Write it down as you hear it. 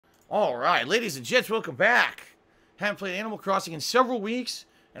Alright, ladies and gents, welcome back. Haven't played Animal Crossing in several weeks,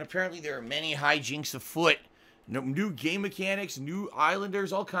 and apparently there are many hijinks afoot. New game mechanics, new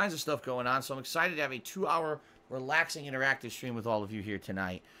islanders, all kinds of stuff going on, so I'm excited to have a 2-hour relaxing interactive stream with all of you here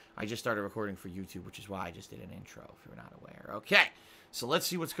tonight. I just started recording for YouTube, which is why I just did an intro, if you're not aware. Okay, so let's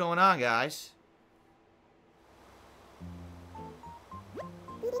see what's going on, guys.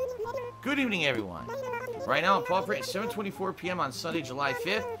 Good evening, everyone. Right now, I'm Paul at 7:24 p.m. on Sunday, July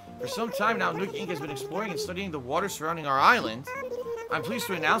 5th. For some time now, Nook Inc. has been exploring and studying the water surrounding our island. I'm pleased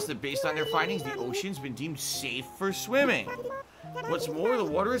to announce that based on their findings, the ocean's been deemed safe for swimming. What's more, the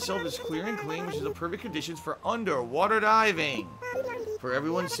water itself is clear and clean, which is the perfect conditions for underwater diving. For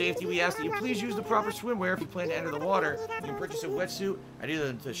everyone's safety, we ask that you please use the proper swimwear if you plan to enter the water. You can purchase a wetsuit at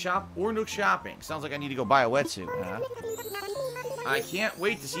either the shop or Nook Shopping. Sounds like I need to go buy a wetsuit, huh? I can't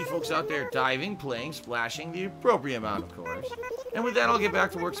wait to see folks out there diving, playing, splashing, the appropriate amount, of course. And with that, I'll get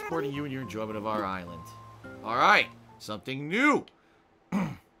back to work supporting you and your enjoyment of our island. Alright, something new.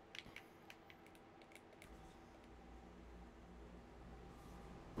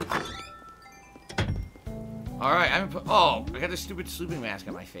 Alright, I got this stupid sleeping mask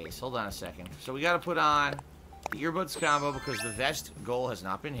on my face. Hold on a second. So we gotta put on the earbuds combo because the vest goal has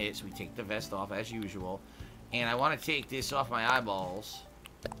not been hit, so we take the vest off as usual. And I want to take this off my eyeballs.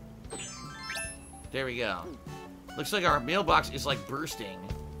 There we go. Looks like our mailbox is like bursting.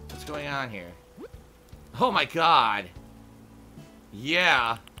 What's going on here? Oh my god.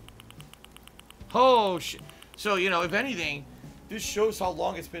 Yeah. Oh shit. So, you know, if anything, this shows how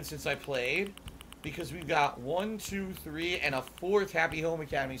long it's been since I played. Because we've got 1, 2, 3, and a 4th Happy Home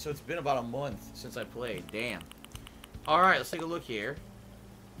Academy. So it's been about a month since I played. Damn. Alright, let's take a look here.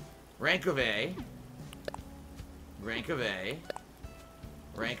 Rank of A. Rank of A.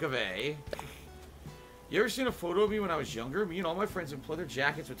 Rank of A. You ever seen a photo of me when I was younger? Me and all my friends in pleather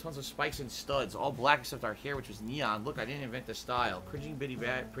jackets with tons of spikes and studs. All black except our hair, which was neon. Look, I didn't invent the style. Cringing pretty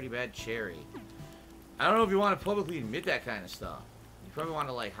bad cherry. I don't know if you want to publicly admit that kind of stuff. You probably want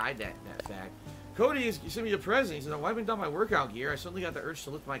to, like, hide that fact. Cody, you sent me a present. He said, I haven't done my workout gear. I suddenly got the urge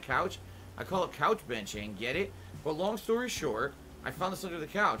to lift my couch. I call it couch benching. Get it? But long story short, I found this under the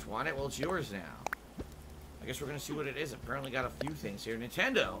couch. Want it? Well, it's yours now. I guess we're going to see what it is. Apparently got a few things here.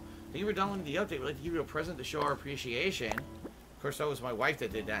 Nintendo, thank you for downloading the update. We'd like to give you a present to show our appreciation. Of course, that was my wife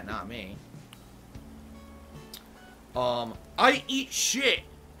that did that, not me. I eat shit.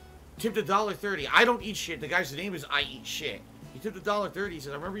 Tipped $1.30. I don't eat shit. The guy's name is I Eat Shit. He tipped $1.30. He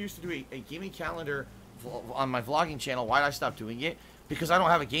said, I remember you used to do a gaming calendar on my vlogging channel. Why'd I stop doing it? Because I don't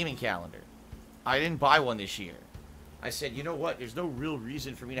have a gaming calendar. I didn't buy one this year. I said, you know what? There's no real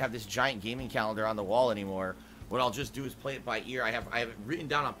reason for me to have this giant gaming calendar on the wall anymore. What I'll just do is play it by ear. I have it written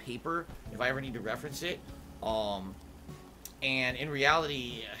down on paper if I ever need to reference it. And in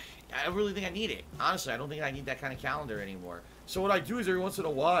reality, I don't really think I need it. Honestly, I don't think I need that kind of calendar anymore. So what I do is every once in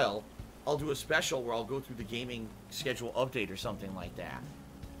a while, I'll do a special where I'll go through the gaming schedule update or something like that.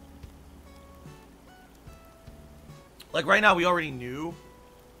 Like right now, we already knew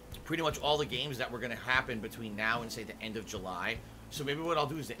pretty much all the games that were going to happen between now and, say, the end of July. So maybe what I'll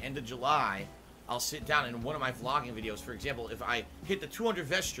do is the end of July, I'll sit down in one of my vlogging videos. For example, if I hit the 200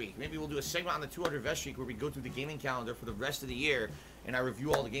 vest streak, maybe we'll do a segment on the 200 vest streak where we go through the gaming calendar for the rest of the year, and I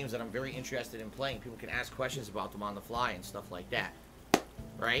review all the games that I'm very interested in playing. People can ask questions about them on the fly and stuff like that.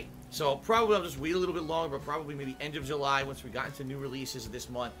 Right? So probably I'll just wait a little bit longer, but probably maybe end of July once we got into new releases this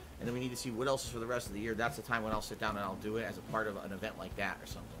month, and then we need to see what else is for the rest of the year. That's the time when I'll sit down and I'll do it as a part of an event like that or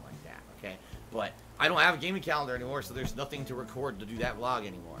something like that, okay? But I don't have a gaming calendar anymore, so there's nothing to record to do that vlog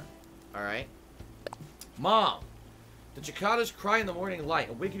anymore. Alright? Mom! The cicadas cry in the morning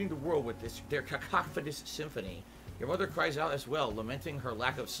light, awakening the world with their cacophonous symphony. Your mother cries out as well, lamenting her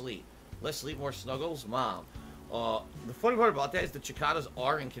lack of sleep. Less sleep, more snuggles? Mom. The funny part about that is the cicadas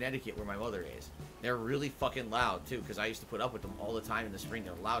are in Connecticut where my mother is. They're really fucking loud, too, because I used to put up with them all the time in the spring.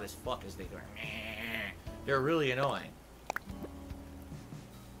 They're loud as fuck as they go. They're really annoying.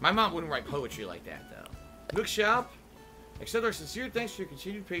 My mom wouldn't write poetry like that, though. Nook Shop. Accept our sincere thanks for your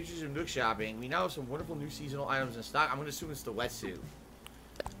continued patronage of Nook Shopping. We now have some wonderful new seasonal items in stock. I'm going to assume it's the wetsuit.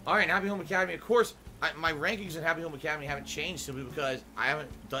 Alright, Happy Home Academy. Of course, my rankings in Happy Home Academy haven't changed simply because I haven't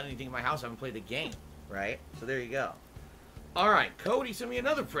done anything in my house. I haven't played the game. Right? So there you go. Alright, Cody sent me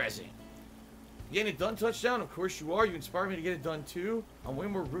another present. Getting it done touchdown? Of course you are. You inspired me to get it done too. I'm way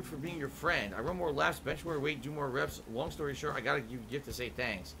more root for being your friend. I run more laps, bench more weight, do more reps. Long story short, I got a gift to say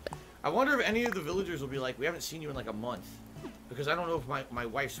thanks. I wonder if any of the villagers will be like, we haven't seen you in like a month. Because I don't know if my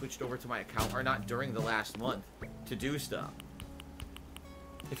wife switched over to my account or not during the last month to do stuff.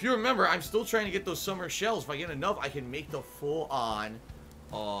 If you remember, I'm still trying to get those summer shells. If I get enough, I can make the full-on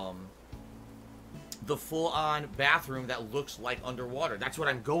the full-on bathroom that looks like underwater. That's what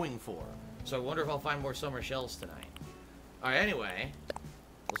I'm going for. So I wonder if I'll find more summer shells tonight. Alright, anyway.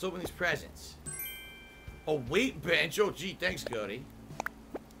 Let's open these presents. A weight bench. Oh, gee, thanks, Cody.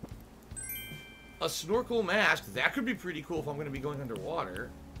 A snorkel mask. That could be pretty cool if I'm going to be going underwater.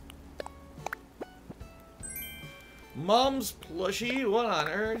 Mom's plushie. What on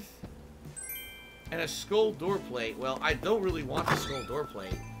earth? And a skull door plate. Well, I don't really want the skull door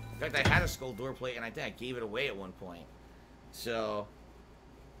plate. In fact, I had a skull door plate, and I think I gave it away at one point. So,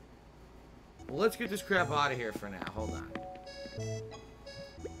 well, let's get this crap out of here for now. Hold on.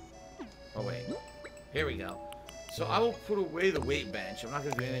 Oh, wait. Here we go. So, I will put away the weight bench. I'm not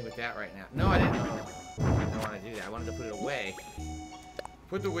going to do anything with that right now. No, I didn't want to do that. I wanted to put it away.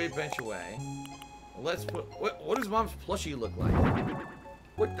 Put the weight bench away. Let's put... What does Mom's plushie look like?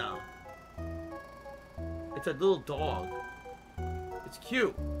 What the... It's a little dog. It's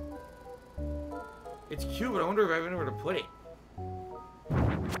cute. It's cute, but I wonder if I have anywhere to put it.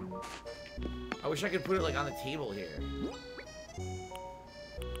 I wish I could put it, like, on the table here.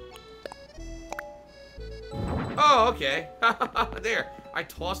 Oh, okay. There. I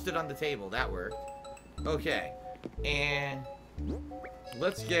tossed it on the table. That worked. Okay. And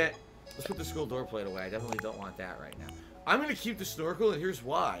let's put the skull door plate away. I definitely don't want that right now. I'm going to keep the snorkel, and here's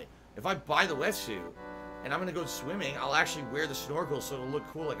why. If I buy the wetsuit, and I'm going to go swimming, I'll actually wear the snorkel so it'll look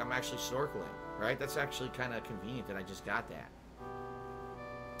cool like I'm actually snorkeling, right? That's actually kind of convenient that I just got that.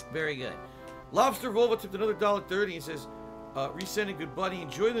 Very good. Lobster Volva tipped another $1.30 and says, resending good buddy.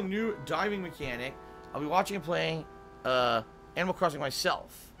 Enjoy the new diving mechanic. I'll be watching and playing Animal Crossing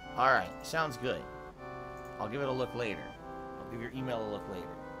myself. Alright, sounds good. I'll give it a look later. I'll give your email a look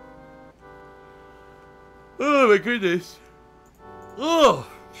later. Oh my goodness. Oh,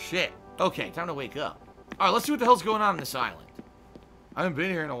 shit. Okay, time to wake up. Alright, let's see what the hell's going on this island. I haven't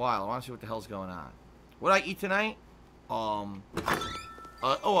been here in a while. I want to see what the hell's going on. What did I eat tonight? Tuna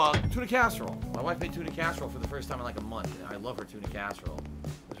casserole. My wife made tuna casserole for the first time in like a month. I love her tuna casserole.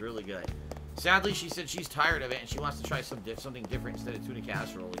 It was really good. Sadly, she said she's tired of it and she wants to try something different instead of tuna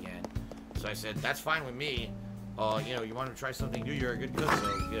casserole again. So I said, that's fine with me. You know, you want to try something new, you're a good cook,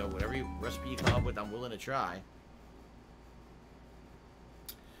 so, you know, whatever recipe you come up with, I'm willing to try.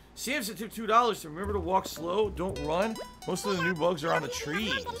 Samson took $2 to remember to walk slow, don't run. Most of the new bugs are on the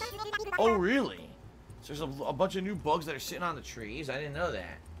trees. Oh, really? So there's a bunch of new bugs that are sitting on the trees. I didn't know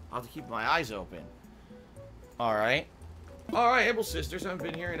that. I'll have to keep my eyes open. Alright. Alright, Able Sisters. I haven't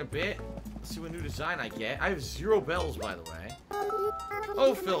been here in a bit. Let's see what new design I get. I have 0 bells, by the way.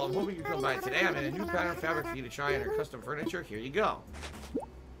 Oh, Phil, I'm hoping you come by today. I'm in a new pattern fabric for you to try on your custom furniture. Here you go.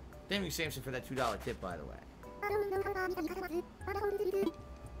 Thank you, Samson, for that $2 tip, by the way.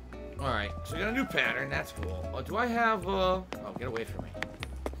 Alright, so I got a new pattern. That's cool. Do I have, Oh, get away from me.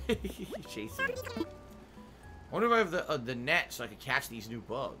 Chasing me. I wonder if I have the net so I could catch these new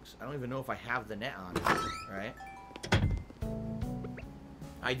bugs. I don't even know if I have the net on it, right?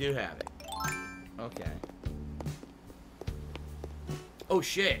 I do have it. Okay. Oh,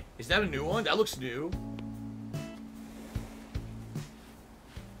 shit. Is that a new one? That looks new.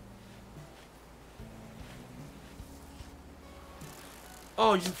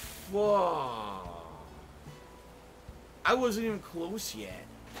 Oh, you... Whoa. I wasn't even close yet.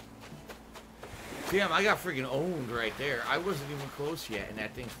 Damn, I got freaking owned right there. I wasn't even close yet, and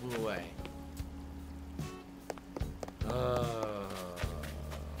that thing flew away.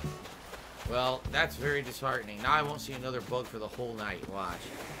 Well, that's very disheartening. Now I won't see another bug for the whole night. Watch.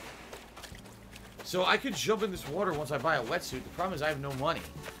 So I could jump in this water once I buy a wetsuit. The problem is I have no money.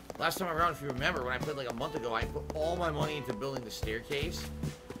 Last time around, if you remember, when I played like a month ago, I put all my money into building the staircase.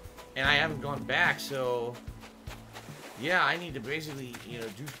 And I haven't gone back, so... Yeah, I need to basically, you know,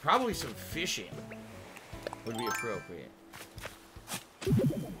 do probably some fishing. Would be appropriate.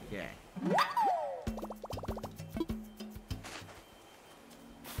 Okay.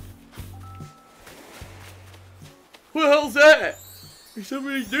 Who the hell's that? There's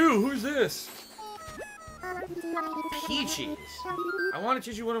somebody new. Who's this? Peaches. I want to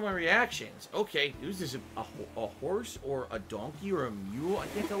teach you one of my reactions. Okay, is this a horse or a donkey or a mule? I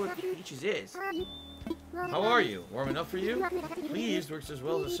can't tell what Peaches is. How are you? Warm enough for you? Pleased works as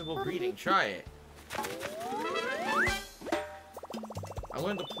well as a simple greeting. Try it. I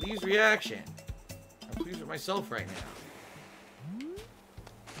learned the please reaction. I'm pleased with myself right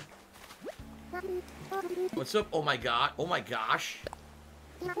now. What's up? Oh my god. Oh my gosh.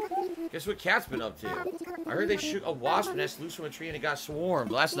 Guess what Cat's been up to? I heard they shook a wasp nest loose from a tree and it got swarmed.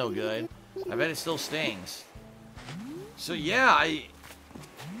 Well, that's no good. I bet it still stings. So yeah,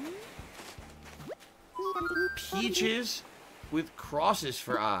 Peaches with crosses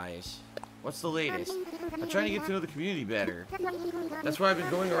for eyes. What's the latest? I'm trying to get to know the community better. That's why I've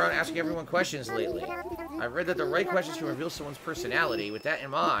been going around asking everyone questions lately. I've read that the right questions can reveal someone's personality. With that in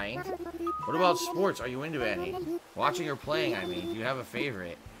mind, what about sports? Are you into any? Watching or playing, I mean. Do you have a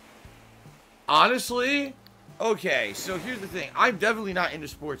favorite? Honestly, okay, so here's the thing. I'm definitely not into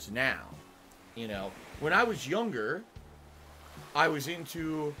sports now. You know, when I was younger, I was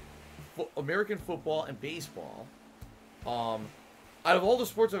into American football and baseball. Out of all the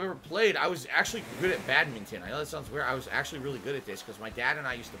sports I've ever played, I was actually good at badminton. I know that sounds weird. I was actually really good at this because my dad and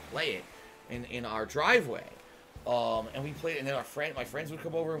I used to play it in our driveway. And we played it, and then my friends would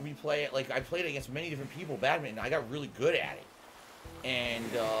come over and we play it. Like, I played against many different people, badminton. I got really good at it. And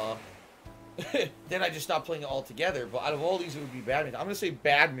then I just stopped playing it altogether. But out of all these, it would be badminton. I'm going to say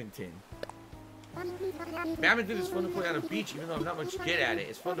badminton. Badminton is fun to play on a beach, even though I'm not much good at it.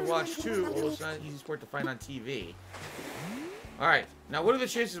 It's fun to watch, too, although it's not an easy sport to find on TV. Alright, now what are the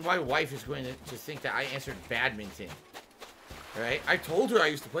chances my wife is going to think that I answered badminton? Right? I told her I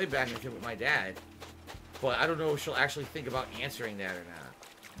used to play badminton with my dad. But I don't know if she'll actually think about answering that or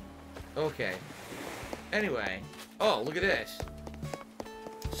not. Okay. Anyway. Oh, look at this.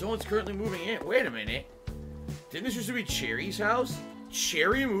 Someone's currently moving in. Wait a minute. Didn't this used to be Cherry's house?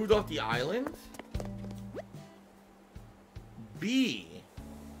 Cherry moved off the island? B.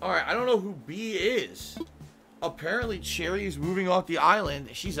 Alright, I don't know who B is. Apparently, Cherry is moving off the island.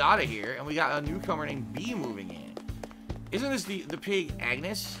 She's out of here, and we got a newcomer named B moving in. Isn't this the pig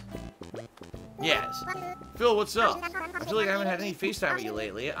Agnes? Yes. Phil, what's up? I feel like I haven't had any FaceTime with you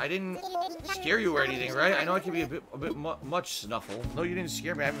lately. I didn't scare you or anything, right? I know I can be a bit much, Snuffle. No, you didn't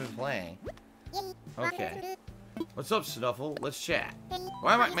scare me. I haven't been playing. Okay. What's up, Snuffle? Let's chat.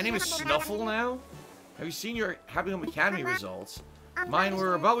 Why am my name is Snuffle now? Have you seen your Happy Home Academy results? Mine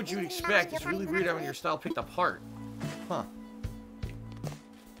were about what you would expect. It's really weird having your style picked apart. Huh.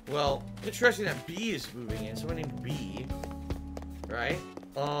 Well, interesting that B is moving in. Someone named B. Right?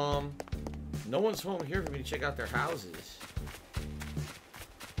 No one's home here for me to check out their houses.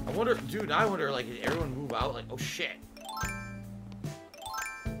 I wonder, dude, I wonder, like, did everyone move out? Like, oh shit.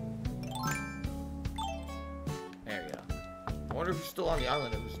 There you go. I wonder who's still on the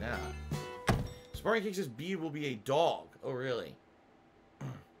island and who's not. Sparring King says B will be a dog. Oh, really?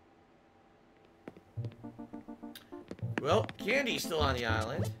 Well, Candy's still on the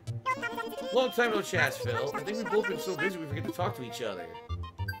island. Long time no chats, Phil. I think we've both been so busy we forget to talk to each other.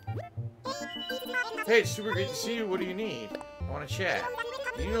 Hey, it's super great to see you. What do you need? I want to chat.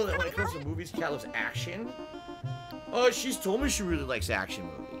 Do you know that when it comes to movies, Kat loves action? Oh, she's told me she really likes action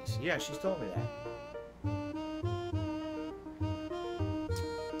movies. Yeah, she's told me that.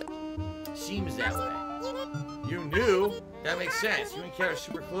 Seems that way. You knew? That makes sense. You and Kat are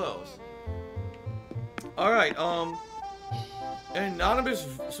super close. Alright, Anonymous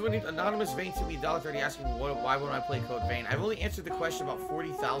Vane sent me $1.30 asking why wouldn't I play Code Vein. I've only answered the question about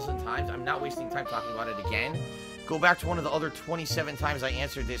 40,000 times. I'm not wasting time talking about it again. Go back to one of the other 27 times I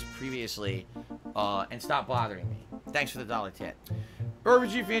answered this previously, and stop bothering me. Thanks for the $1 tip.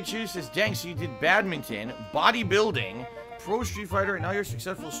 RPG Fan Chew says, dang, so you did badminton, bodybuilding, pro Street Fighter, and now you're a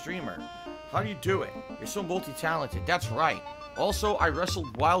successful streamer. How do you do it? You're so multi-talented. That's right. Also, I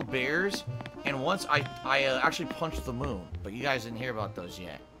wrestled wild bears, and once I actually punched the moon. But you guys didn't hear about those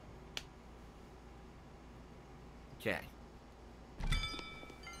yet. Okay.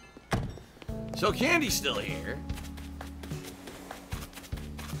 So Candy's still here.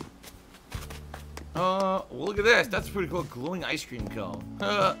 Well, look at this. That's a pretty cool glowing ice cream cone.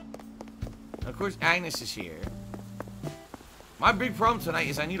 Of course, Agnes is here. My big problem tonight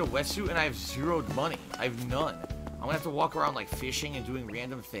is I need a wetsuit and I have 0 money. I have none. I'm gonna have to walk around like fishing and doing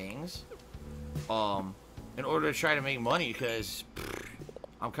random things. In order to try to make money because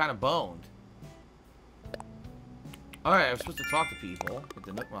I'm kind of boned. Alright, I'm supposed to talk to people with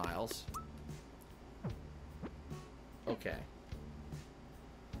the Nook Miles. Okay.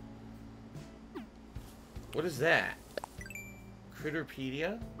 What is that?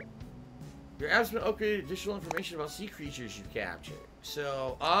 Critterpedia? Your app's been upgraded additional information about sea creatures you've captured.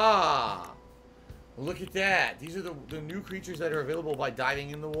 So, look at that. These are the new creatures that are available by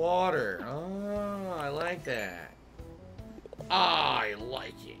diving in the water. Oh, I like that. I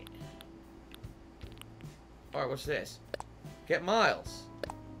like it. Alright, what's this? Get miles.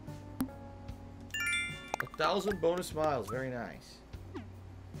 1,000 bonus miles. Very nice.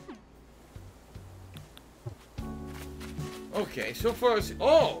 Okay, so far as...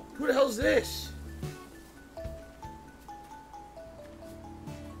 Oh! Who the hell's this?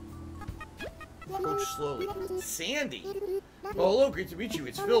 approach slowly. Sandy! Oh, hello, great to meet you.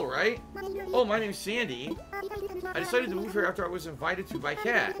 It's Phil, right? Oh, my name's Sandy. I decided to move here after I was invited to by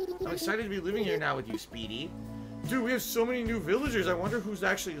Kat. I'm excited to be living here now with you, Speedy. Dude, we have so many new villagers. I wonder who's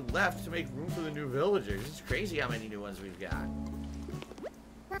actually left to make room for the new villagers. It's crazy how many new ones we've got.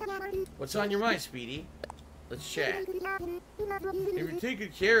 What's on your mind, Speedy? Let's chat. If we take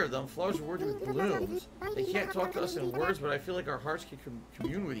good care of them, flowers are worthy with blooms. They can't talk to us in words, but I feel like our hearts can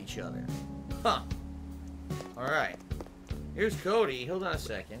commune with each other. Huh. Alright. Here's Cody. Hold on a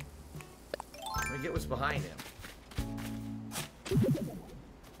second. Let me get what's behind him.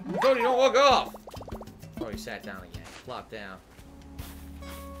 Cody, don't walk off! Oh, he sat down again. Plop down.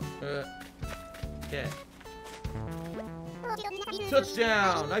 Okay.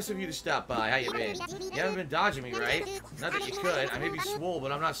 Touchdown! Nice of you to stop by. How you been? You haven't been dodging me, right? Not that you could. I may be swole,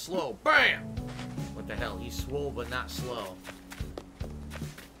 but I'm not slow. Bam! What the hell? He's swole, but not slow.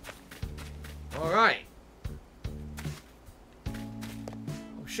 Alright.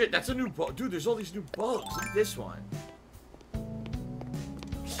 Oh, shit. That's a new bug. Dude, there's all these new bugs. Look at this one.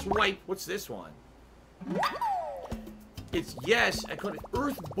 Swipe. What's this one? It's, yes, I call it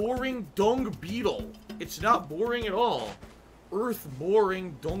earth-boring dung beetle. It's not boring at all.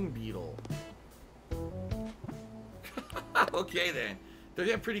 Earth-boring dung beetle. Okay, then. They're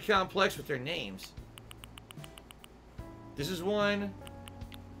getting pretty complex with their names. This is one.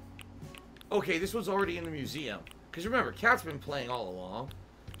 Okay, this one's already in the museum. Because remember, Kat's been playing all along.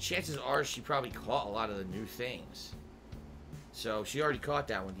 Chances are she probably caught a lot of the new things. So, she already caught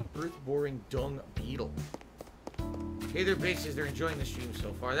that one. The earth-boring dung beetle. Hey there, Bases. They're enjoying the stream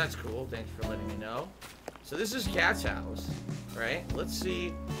so far. That's cool. Thanks for letting me know. So this is Kat's house, right? Let's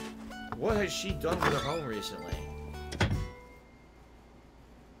see. What has she done with her home recently?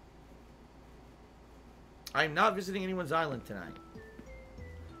 I'm not visiting anyone's island tonight.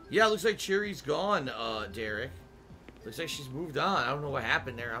 Yeah, looks like Cherry's gone, Derek. Looks like she's moved on. I don't know what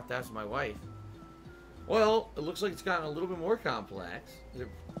happened there. I'll have to ask my wife. Well, it looks like it's gotten a little bit more complex.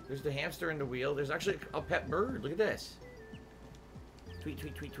 There's the hamster in the wheel. There's actually a pet bird. Look at this. Tweet,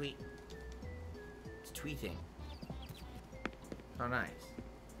 tweet, tweet, tweet. It's tweeting. How nice.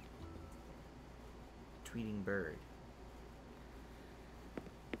 Tweeting bird.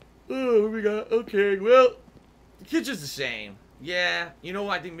 Oh, what we got? Okay, well, the kitchen's the same. Yeah, you know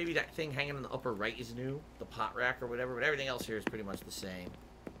what? I think maybe that thing hanging in the upper right is new. The pot rack or whatever, but everything else here is pretty much the same.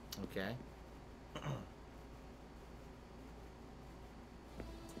 Okay.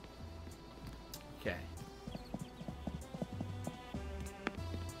 Okay.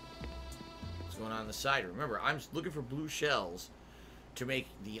 What's going on the side? Remember, I'm looking for blue shells to make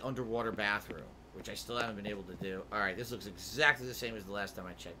the underwater bathroom, which I still haven't been able to do. Alright, this looks exactly the same as the last time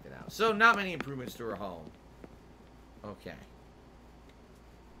I checked it out. So, not many improvements to her home. Okay.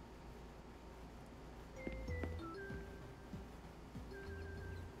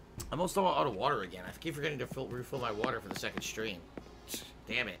 I'm almost out of water again. I keep forgetting to refill my water for the second stream.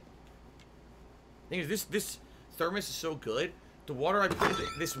 Damn it. Thing is, this thermos is so good. The water I put in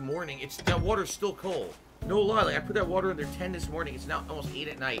this morning, that water's still cold. No lie, like I put that water in there 10 this morning. It's now almost 8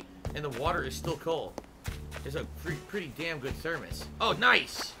 at night, and the water is still cold. It's a pretty damn good thermos. Oh,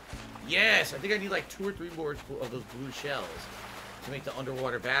 nice! Yes, I think I need like 2 or 3 more of those blue shells to make the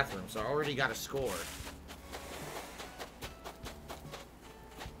underwater bathroom. So I already got a score.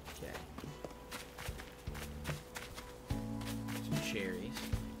 Okay. Some cherries.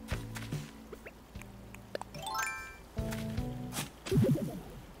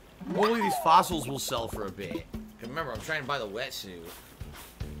 Hopefully these fossils will sell for a bit. Remember, I'm trying to buy the wetsuit.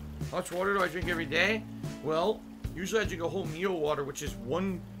 How much water do I drink every day? Well, usually I drink a whole meal water, which is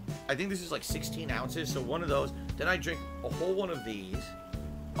one... I think this is like 16 ounces, so one of those. Then I drink a whole one of these.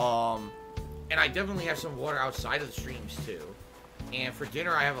 And I definitely have some water outside of the streams, too. And for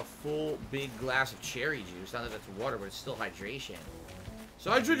dinner, I have a full big glass of cherry juice. Not that that's water, but it's still hydration.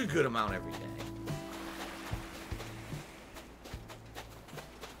 So I drink a good amount every day.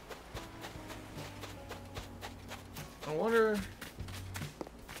 I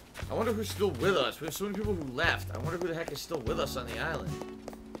wonder who's still with us. We have so many people who left. I wonder who the heck is still with us on the island.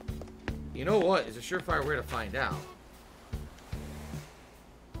 You know what? It's a surefire way to find out.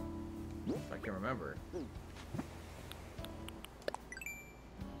 If I can remember.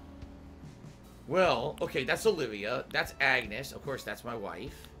 Well, okay, that's Olivia. That's Agnes. Of course, that's my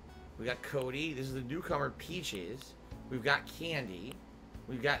wife. We got Cody. This is the newcomer, Peaches. We've got Candy.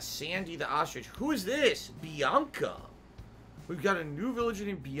 We've got Sandy the ostrich. Who is this? Bianca. We've got a new villager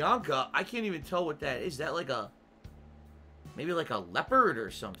named Bianca. I can't even tell what that is. Is that like a... maybe like a leopard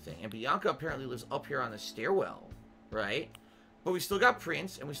or something? And Bianca apparently lives up here on the stairwell, right? But we still got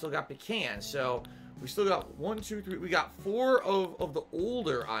Prince, and we still got Pecan. So we still got 1, 2, 3. We got 4 of the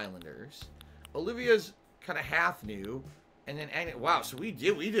older Islanders. Olivia's kind of half new. And then, wow, so we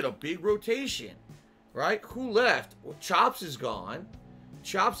did a big rotation. Right? Who left? Well, Chops is gone.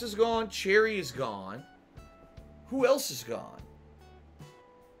 Chops is gone. Cherry is gone. Who else is gone?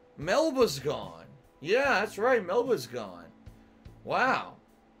 Melba's gone. Yeah, that's right. Melba's gone. Wow.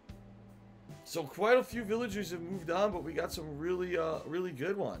 So quite a few villagers have moved on, but we got some really, really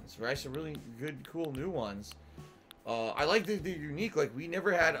good ones, right? Some really good, cool new ones. I like the unique. Like, we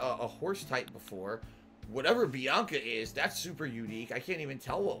never had a horse type before. Whatever Bianca is, that's super unique. I can't even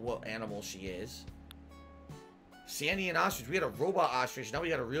tell what animal she is. Sandy and ostrich. We had a robot ostrich. Now we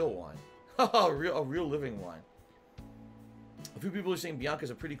got a real one. a real living one. A few people are saying Bianca's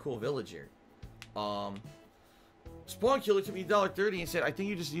a pretty cool villager. Spawn Killer took me $1.30 and said, I think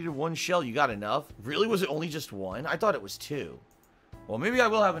you just needed 1 shell. You got enough? Really? Was it only just 1? I thought it was 2. Well, maybe I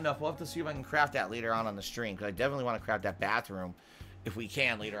will have enough. We'll have to see if I can craft that later on the stream. Because I definitely want to craft that bathroom if we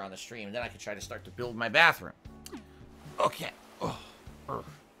can later on the stream. And then I can try to start to build my bathroom. Okay.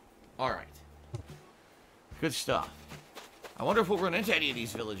 Alright. Good stuff. I wonder if we'll run into any of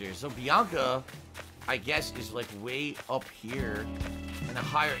these villagers. So Bianca, I guess, is like way up here in a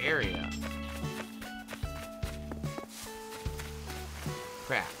higher area.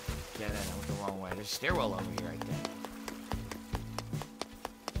 Crap. Yeah, I went the wrong way. There's a stairwell over here, I think.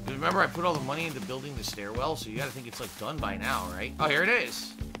 Remember, I put all the money into building the stairwell, so you gotta think it's like done by now, right? Oh, here it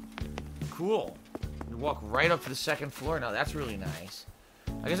is. Cool. You walk right up to the 2nd floor now. That's really nice.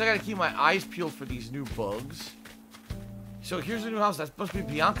 I guess I gotta keep my eyes peeled for these new bugs. So here's the new house. That's supposed to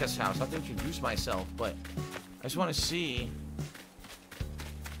be Bianca's house. I have to introduce myself, but I just want to see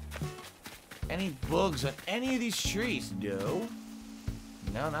any bugs on any of these trees. No.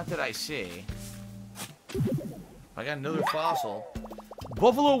 No, not that I see. I got another fossil.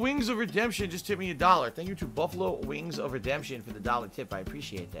 Buffalo Wings of Redemption just tipped me $1. Thank you to Buffalo Wings of Redemption for the $1 tip. I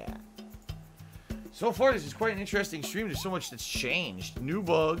appreciate that. So far, this is quite an interesting stream. There's so much that's changed. New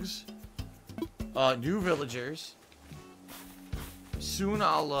bugs. New villagers. Soon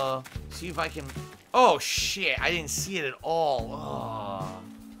I'll see if I can... Oh, shit. I didn't see it at all. Oh.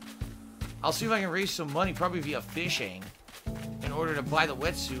 I'll see if I can raise some money, probably via fishing, in order to buy the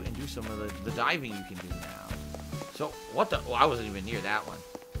wetsuit and do some of the diving you can do now. So, what the... Oh, I wasn't even near that one.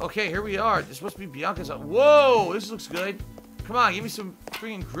 Okay, here we are. This must be Bianca's... Whoa! This looks good. Come on, give me some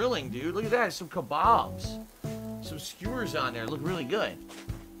freaking grilling, dude. Look at that. Some kebabs. Some skewers on there. Look really good.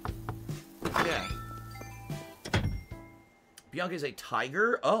 Yeah. Bianca's a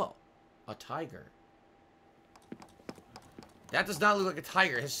tiger? Oh. A tiger. That does not look like a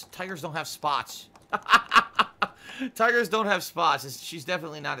tiger. Tigers don't have spots. Tigers don't have spots. She's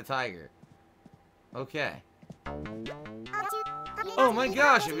definitely not a tiger. Okay. Oh my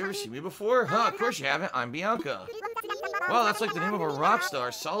gosh, have you ever seen me before? Huh, of course you haven't. I'm Bianca. Wow, that's like the name of a rock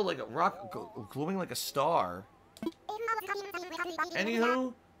star. Solid like a rock, glowing like a star.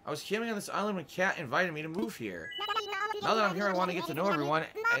 Anywho, I was camping on this island when Kat invited me to move here. Now that I'm here, I want to get to know everyone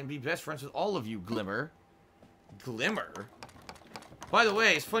and be best friends with all of you, Glimmer. Glimmer? By the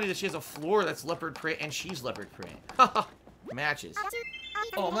way, it's funny that she has a floor that's leopard print and she's leopard print. Haha, matches.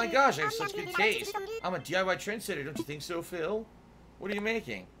 Oh my gosh, I have such good taste. I'm a DIY trendsetter, don't you think so, Phil? What are you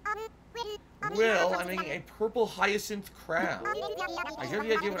making? Well, I'm making a purple hyacinth crown. I got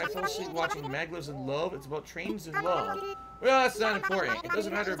the idea when I fell asleep watching Magloves in Love. It's about trains in love. Well, that's not important. It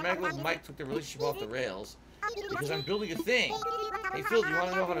doesn't matter if Magloves and Mike took their relationship off the rails. Because I'm building a thing. Hey, Phil, do you want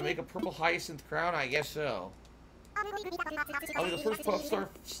to know how to make a purple hyacinth crown? I guess so. I'll be the first pop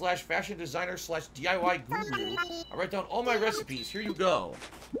star / fashion designer / DIY guru. I'll write down all my recipes. Here you go.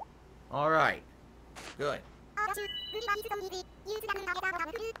 Alright. Good.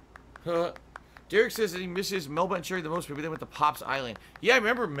 Derek says that he misses Melba and Cherry the most, maybe they went to Pop's Island. Yeah, I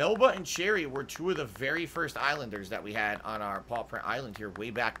remember Melba and Cherry were 2 of the very first Islanders that we had on our Paw Print Island here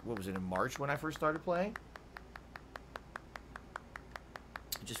way back, what was it, in March when I first started playing?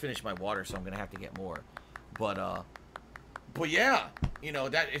 I just finished my water, so I'm going to have to get more. But yeah, you know,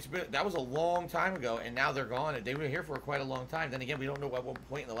 that was a long time ago, and now they're gone, and they've been here for quite a long time. Then again, we don't know at what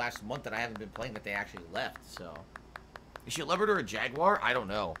point in the last month that I haven't been playing that they actually left, so. Is she a leopard or a jaguar? I don't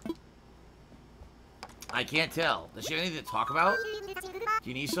know. I can't tell. Does she have anything to talk about? Do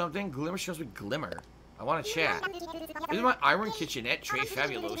you need something? Glimmer shows me Glimmer. I want to chat. This is my Iron Kitchenette Tray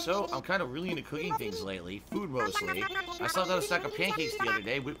Fabuloso. I'm kind of really into cooking things lately. Food mostly. I saw out a stack of pancakes the other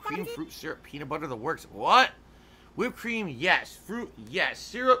day. Whipped cream, fruit syrup, peanut butter, the works. What? Whipped cream, yes. Fruit, yes.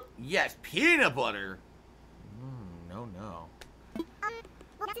 Syrup, yes. Peanut butter? No.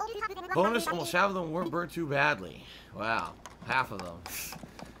 Bonus, almost half of them weren't burnt too badly. Wow. half of them.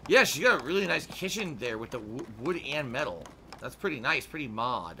 Yeah, she's got a really nice kitchen there with the wood and metal. That's pretty nice, pretty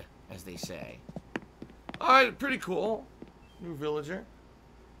mod, as they say. Alright, pretty cool. New villager.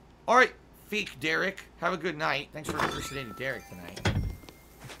 Alright, fake Derek. Have a good night. Thanks for impersonating Derek tonight.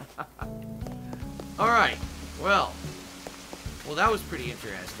 Alright, well, that was pretty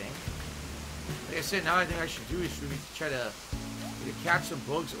interesting. Like I said, now I think I should do is really try to either catch some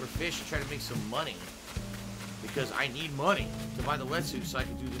bugs or fish and try to make some money. Because I need money to buy the wetsuit so I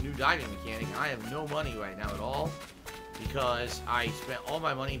can do the new diving mechanic. I have no money right now at all because I spent all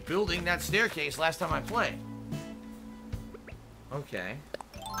my money building that staircase last time I played. Okay.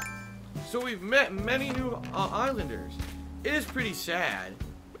 So we've met many new islanders. It is pretty sad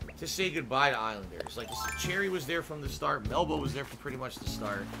to say goodbye to islanders. Like, Cherry was there from the start. Melba was there from pretty much the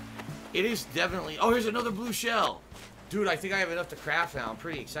start. It is definitely... Oh, here's another blue shell. Dude, I think I have enough to craft now. I'm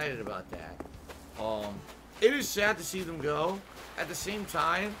pretty excited about that. It is sad to see them go. At the same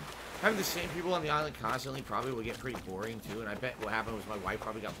time, having the same people on the island constantly probably will get pretty boring too. And I bet what happened was my wife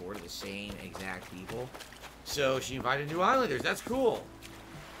probably got bored of the same exact people. So she invited new islanders. That's cool.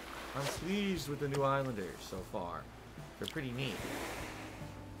 I'm pleased with the new islanders so far. They're pretty neat.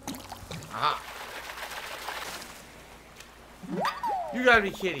 Aha. You gotta be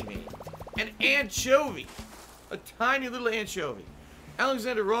kidding me. An anchovy. A tiny little anchovy.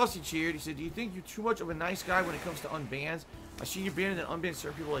 Alexander Rossi cheered. He said, do you think you're too much of a nice guy when it comes to unbans? I see you banned and unbanned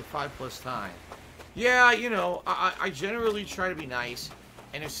certain people like 5+ times. Yeah, you know, I generally try to be nice.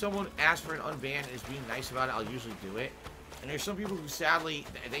 And if someone asks for an unban and is being nice about it, I'll usually do it. And there's some people who sadly,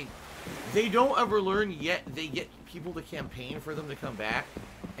 they don't ever learn yet. They get people to campaign for them to come back.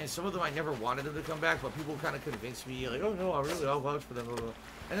 And some of them, I never wanted them to come back, but people kind of convinced me, like, oh no, I'll vouch for them.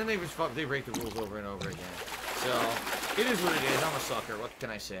 And then they break the rules over and over again. So, it is what it is. I'm a sucker. What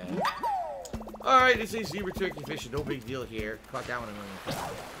can I say? Alright, it's a zebra turkey fishing. No big deal here. Caught that one a million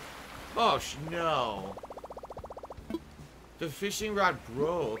times. Oh, no. The fishing rod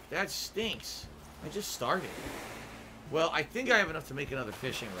broke. That stinks. I just started. Well, I think I have enough to make another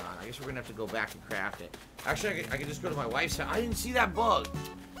fishing rod. I guess we're going to have to go back and craft it. Actually, I can just go to my wife's house. I didn't see that bug.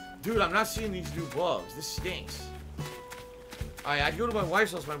 Dude, I'm not seeing these new bugs. This stinks. I'd go to my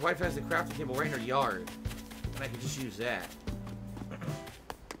wife's house. My wife has the crafting table right in her yard. And I could just use that.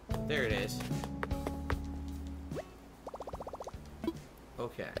 There it is.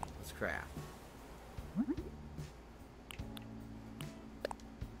 Okay, let's craft.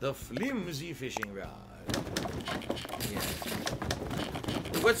 The flimsy fishing rod. Yeah.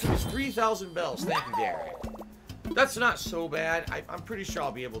 The wetsuit is 3,000 bells. Thank you, Derek. That's not so bad. I'm pretty sure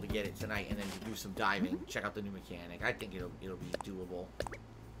I'll be able to get it tonight and then do some diving. Check out the new mechanic. I think it'll be doable.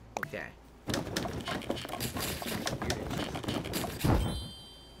 Okay.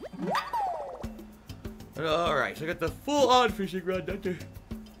 Alright, so I got the full-on fishing rod, not the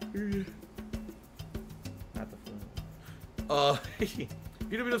full.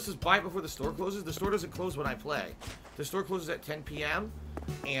 PWW says buy it before the store closes. The store doesn't close when I play. The store closes at 10 p.m.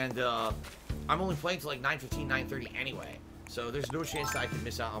 And I'm only playing till like 9:15, 9:30 anyway. So there's no chance that I can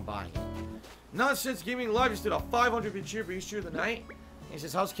miss out on buying it. Nonsense Gaming Live just did a 500-bit cheer for Easter of the night. And he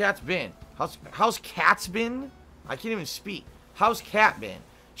says, how's Cat's been? How's Cat's been? I can't even speak. How's Cat been?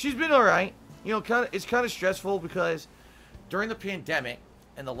 She's been alright. You know, it's kind of stressful because during the pandemic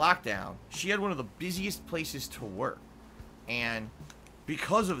and the lockdown, she had one of the busiest places to work. And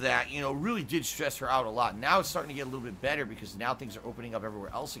because of that, you know, really did stress her out a lot. Now it's starting to get a little bit better because now things are opening up everywhere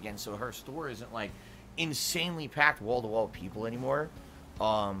else again. So her store isn't like insanely packed wall-to-wall people anymore,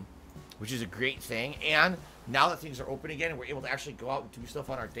 which is a great thing. And now that things are open again and we're able to actually go out and do stuff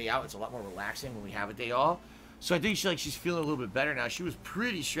on our day out, it's a lot more relaxing when we have a day off. So I think she's feeling a little bit better now. She was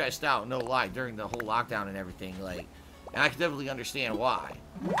pretty stressed out, no lie, during the whole lockdown and everything. Like, and I can definitely understand why.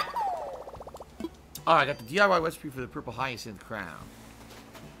 All right, I got the DIY recipe for the purple hyacinth crown.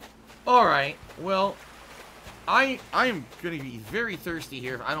 All right, well, I'm going to be very thirsty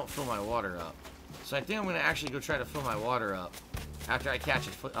here if I don't fill my water up. So I think I'm going to actually go try to fill my water up after I catch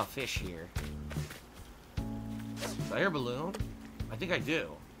a fish here. Do I hear a balloon? I think I do.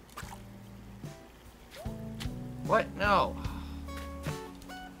 What? No.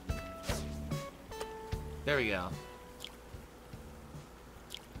 There we go.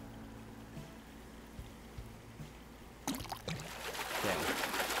 Okay.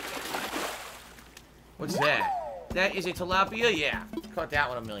 What's that? That is a tilapia? Yeah. Caught that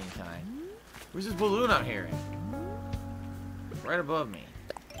one a million times. Where's this balloon I'm hearing? Right above me.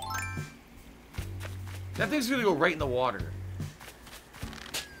 That thing's gonna go right in the water.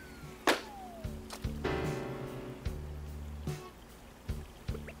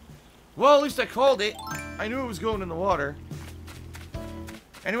 Well, at least I called it. I knew it was going in the water.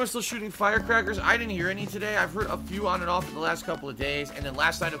 Anyone still shooting firecrackers? I didn't hear any today. I've heard a few on and off in the last couple of days. And then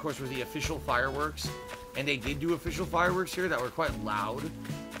last night, of course, was the official fireworks. And they did do official fireworks here that were quite loud.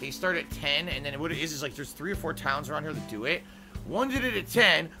 They start at 10, and then what it is like there's 3 or 4 towns around here that do it. One did it at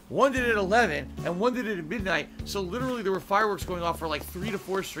 10, one did it at 11, and one did it at midnight. So literally there were fireworks going off for like 3 to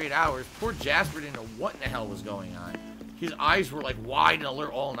 4 straight hours. Poor Jasper didn't know what in the hell was going on. His eyes were like wide and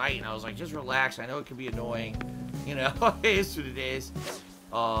alert all night, and I was like, just relax. I know it can be annoying. You know, it is what it is.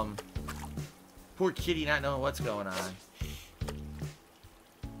 Poor kitty not knowing what's going on.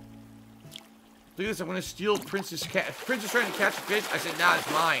 Look at this, I'm gonna steal Prince's cat. Prince is trying to catch a fish. I said, nah,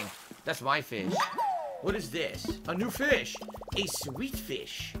 it's mine. That's my fish. What is this? A new fish. A sweet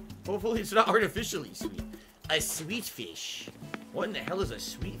fish. Hopefully it's not artificially sweet. A sweet fish. What in the hell is a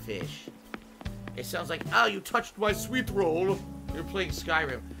sweet fish? It sounds like, oh, you touched my sweet roll. You're playing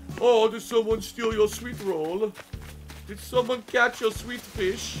Skyrim. Oh, did someone steal your sweet roll? Did someone catch your sweet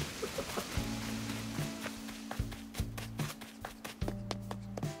fish?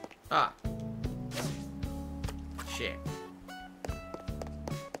 Ah. Shit.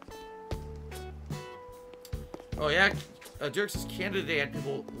 Oh, yeah. Dirk says Canada Day had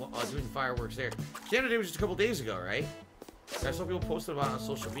people doing fireworks there. Canada Day was just a couple days ago, right? I saw people posted about it on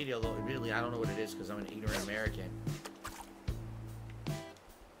social media, although admittedly I don't know what it is because I'm an ignorant American.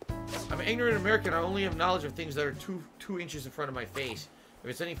 I'm an ignorant American. I only have knowledge of things that are two inches in front of my face. If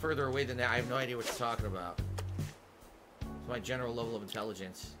it's any further away than that, I have no idea what you're talking about. It's my general level of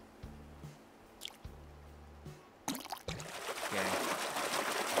intelligence. Okay.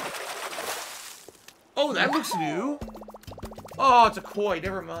 Oh, that looks new. Oh, it's a koi.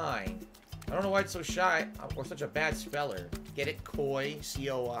 Never mind. I don't know why it's so shy or such a bad speller. Get it? Koi.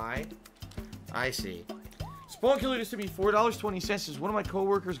 C-O-I. I see. Spawn Killer used to be $4.20. Says one of my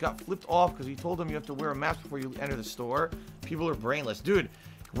coworkers got flipped off because he told them you have to wear a mask before you enter the store. People are brainless. Dude,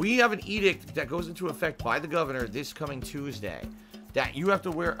 we have an edict that goes into effect by the governor this coming Tuesday that you have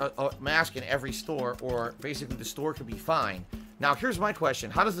to wear a mask in every store or basically the store could be fined. Now, here's my question.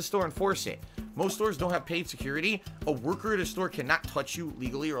 How does the store enforce it? Most stores don't have paid security. A worker at a store cannot touch you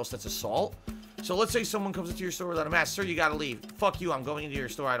legally or else that's assault. So let's say someone comes into your store without a mask. Sir, you gotta leave. Fuck you, I'm going into your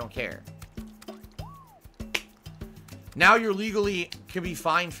store, I don't care. Now you're legally can be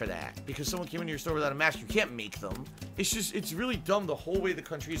fined for that because someone came into your store without a mask. You can't make them. It's really dumb the whole way the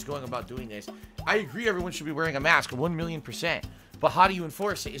country is going about doing this. I agree everyone should be wearing a mask, 1,000,000%. But how do you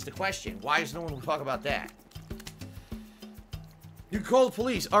enforce it is the question. Why is no one talk about that? You call the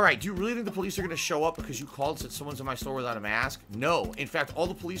police. All right, do you really think the police are going to show up because you called and said someone's in my store without a mask? No. In fact, all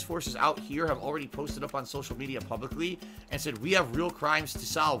the police forces out here have already posted up on social media publicly and said, we have real crimes to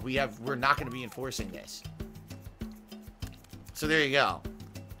solve. We're not going to be enforcing this. So there you go.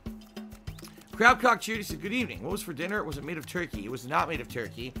 Crabcock Charity said, good evening. What was for dinner? Was it made of turkey? It was not made of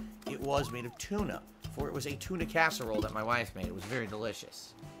turkey. It was made of tuna. For it was a tuna casserole that my wife made. It was very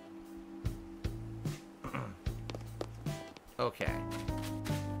delicious. Okay.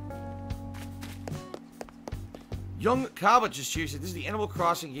 Young Kaba just cheers. This is the Animal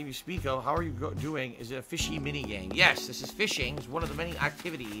Crossing game you speak of. How are you doing? Is it a fishy mini game? Yes, this is fishing. It's one of the many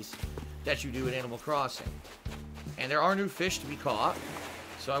activities that you do in Animal Crossing. And there are new fish to be caught.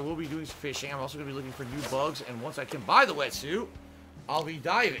 So I will be doing some fishing. I'm also going to be looking for new bugs. And once I can buy the wetsuit, I'll be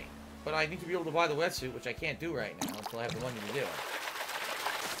diving. But I need to be able to buy the wetsuit, which I can't do right now until I have the money to do it.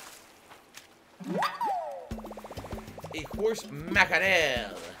 A horse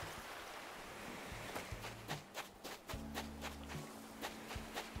mackerel.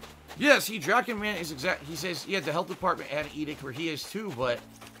 Yes, Draken Man is exact. He says, yeah, the health department had an edict where he is too, but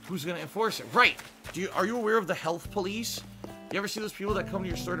who's going to enforce it? Right. Are you aware of the health police? You ever see those people that come to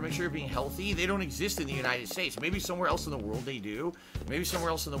your store to make sure you're being healthy? They don't exist in the United States. Maybe somewhere else in the world they do. Maybe somewhere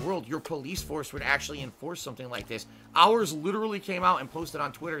else in the world, your police force would actually enforce something like this. Ours literally came out and posted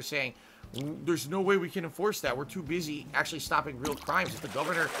on Twitter saying, there's no way we can enforce that. We're too busy actually stopping real crimes. If the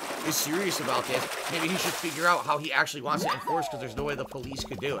governor is serious about this, maybe he should figure out how he actually wants to enforce because there's no way the police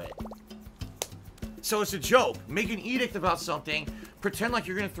could do it. So it's a joke. Make an edict about something, pretend like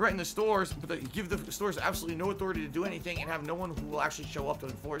you're going to threaten the stores, but give the stores absolutely no authority to do anything and have no one who will actually show up to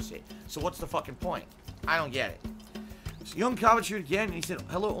enforce it. So what's the fucking point? I don't get it. So Young Cobbett cheered again, and he said,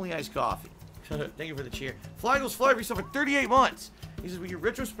 hello, only iced coffee. Thank you for the cheer. Fly Eagles Fly for yourself for 38 months. He says, with your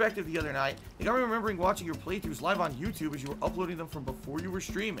retrospective the other night, you got me remembering watching your playthroughs live on YouTube as you were uploading them from before you were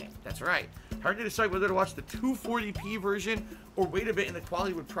streaming. That's right. Hard to decide whether to watch the 240p version or wait a bit and the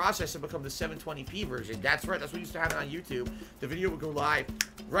quality would process and become the 720p version. That's right. That's what used to happen on YouTube. The video would go live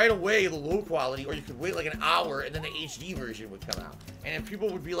right away, the low quality, or you could wait like an hour and then the HD version would come out. And then people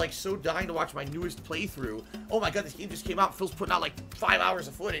would be like so dying to watch my newest playthrough. Oh my god, this game just came out. Phil's putting out like 5 hours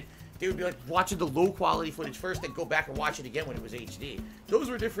of footage. They would be like watching the low quality footage first, then go back and watch it again when it was HD.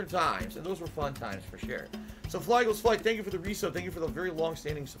 Those were different times, and those were fun times for sure. So Fly Goes Fly, thank you for the resub. Thank you for the very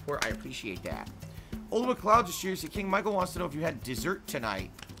long-standing support. I appreciate that. Ultimate Cloud just seriously, King Michael wants to know if you had dessert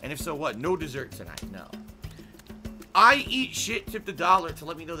tonight. And if so, what? No dessert tonight. No. I eat shit tipped $1 to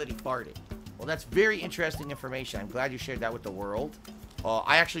let me know that he farted. Well, that's very interesting information. I'm glad you shared that with the world.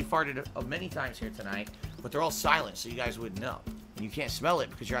 I actually farted many times here tonight, but they're all silent, so you guys wouldn't know. And you can't smell it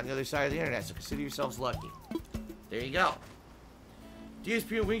because you're on the other side of the internet, so consider yourselves lucky. There you go.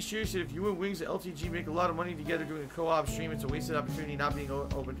 DSP and Wings Cheers said if you and Wings and LTG make a lot of money together doing a co-op stream, it's a wasted opportunity not being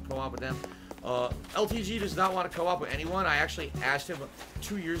open to co-op with them. LTG does not want to co-op with anyone. I actually asked him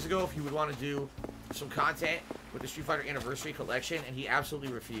 2 years ago if he would want to do some content with the Street Fighter Anniversary Collection, and he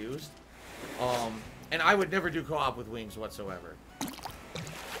absolutely refused. And I would never do co-op with Wings whatsoever.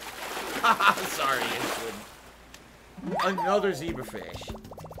 Sorry, another zebrafish.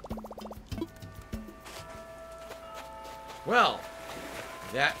 Well,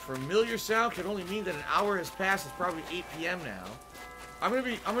 that familiar sound could only mean that an hour has passed. It's probably 8 p.m. now. I'm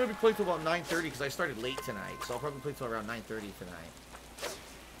gonna be playing till about 9:30 because I started late tonight, so I'll probably play till around 9:30 tonight.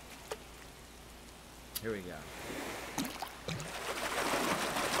 Here we go.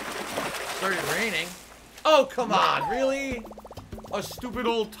 Started raining. Oh, come on, really? A stupid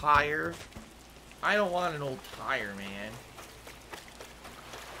old tire. I don't want an old tire, man.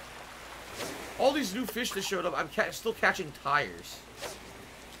 All these new fish that showed up, I'm still catching tires.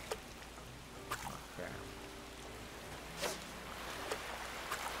 Oh, crap.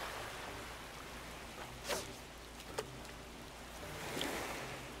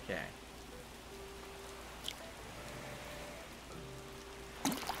 Okay.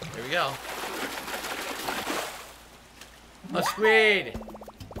 There we go. A squid!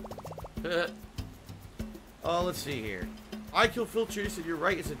 Let's see here. I Kill Filter said, you're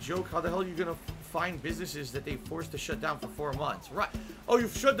right, it's a joke. How the hell are you gonna find businesses that they forced to shut down for 4 months? Right. Oh,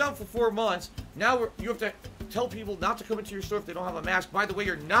 you've shut down for 4 months. Now you have to tell people not to come into your store if they don't have a mask. By the way,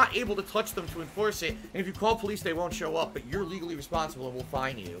 you're not able to touch them to enforce it. And if you call police, they won't show up. But you're legally responsible and we'll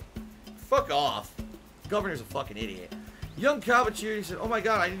fine you. Fuck off. Governor's a fucking idiot. Young Cavachier said, oh my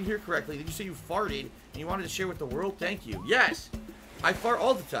god, I didn't hear correctly. Did you say you farted and you wanted to share with the world? Thank you. Yes. I fart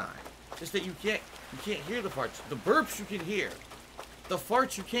all the time. Just that you can't hear the farts. The burps you can hear. The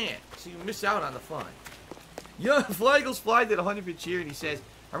farts you can't. So you miss out on the fun. Young Flagels Fly did 100 cheer and he says,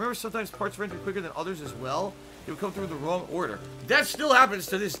 I remember sometimes parts rendered quicker than others as well. They would come through in the wrong order. That still happens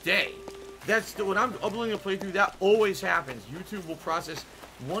to this day. That's still, when I'm uploading a playthrough, that always happens. YouTube will process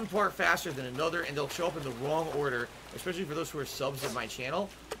one part faster than another and they'll show up in the wrong order, especially for those who are subs of my channel.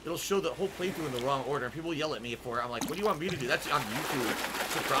 It'll show the whole playthrough in the wrong order and people yell at me for it. I'm like, what do you want me to do? That's on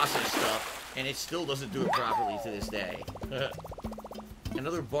YouTube to process stuff and it still doesn't do it properly to this day.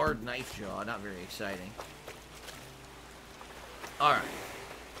 Another barred knife jaw, not very exciting. Alright.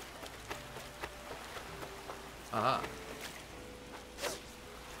 Aha.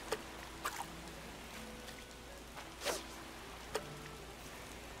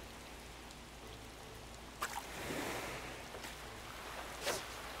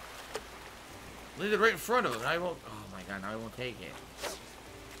 Leave it right in front of him. I won't. Oh my god, now I won't take it.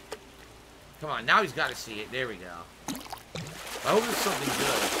 Come on, now he's got to see it. There we go. I hope it's something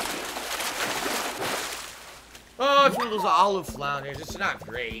good. Oh, it's one of those olive flounders. It's not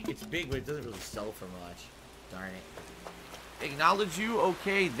great. It's big, but it doesn't really sell for much. Darn it. Acknowledge you.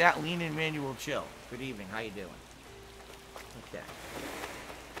 Okay, that lean in manual chill. Good evening. How you doing? Okay.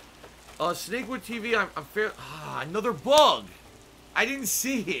 Snakewood TV. I'm fair. Another bug. I didn't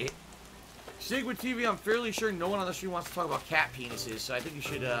see it. Snakewood TV. I'm fairly sure no one on the stream wants to talk about cat penises, so I think you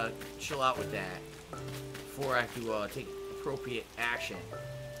should chill out with that before I have to take appropriate action.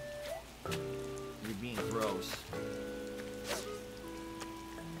 You're being gross.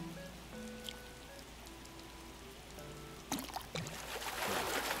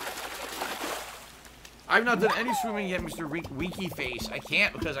 I've not done any swimming yet, Mr. Winky Face. I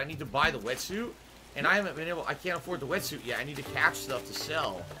can't because I need to buy the wetsuit, and I haven't been able. I can't afford the wetsuit yet. I need to catch stuff to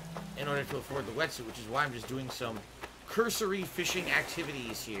sell in order to afford the wetsuit, which is why I'm just doing some cursory fishing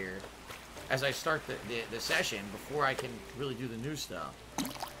activities here as I start the session before I can really do the new stuff.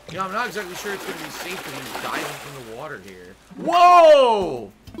 You know, I'm not exactly sure it's going to be safe for him diving in the water here.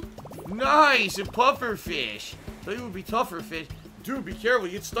 Whoa! Nice! A puffer fish. Thought it would be tougher fish. Dude, be careful.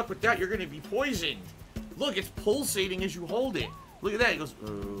 You get stuck with that, you're going to be poisoned. Look, it's pulsating as you hold it. Look at that. It goes,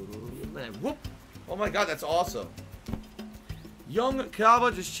 whoop. Oh my god, that's awesome. Young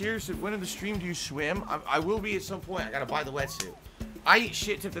Kava just cheers. When in the stream do you swim? I will be at some point. I got to buy the wetsuit. I eat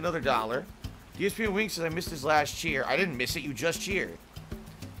shit, tipped another $1. DSP Wing says I missed his last cheer. I didn't miss it. You just cheered.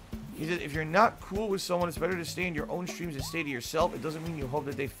 He said, if you're not cool with someone, it's better to stay in your own streams and stay to yourself. It doesn't mean you hope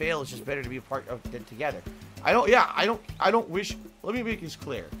that they fail. It's just better to be a part of it together. I don't wish, let me make this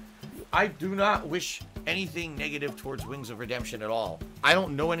clear. I do not wish anything negative towards Wings of Redemption at all. I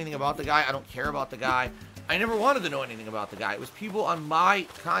don't know anything about the guy. I don't care about the guy. I never wanted to know anything about the guy. It was people on my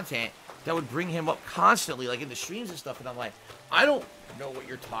content that would bring him up constantly, like in the streams and stuff, and I'm like, I don't know what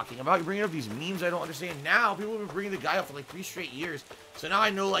you're talking about. You're bringing up these memes I don't understand. Now, people have been bringing the guy up for like 3 straight years. So now I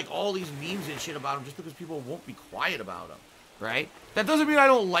know like all these memes and shit about him just because people won't be quiet about him, right? That doesn't mean I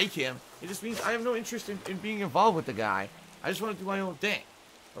don't like him. It just means I have no interest in being involved with the guy. I just want to do my own thing,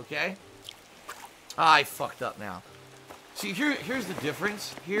 okay? I fucked up now. See, here's the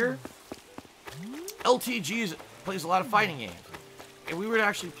difference here. LTG plays a lot of fighting games. If we were to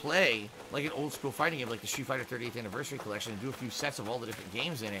actually play like an old school fighting game like the Street Fighter 30th Anniversary Collection and do a few sets of all the different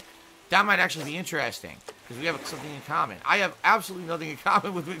games in it, that might actually be interesting because we have something in common. I have absolutely nothing in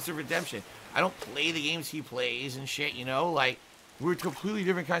common with Wings of Redemption. I don't play the games he plays and shit, you know? Like, we're completely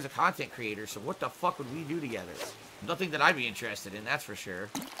different kinds of content creators, so what the fuck would we do together? Nothing that I'd be interested in, that's for sure.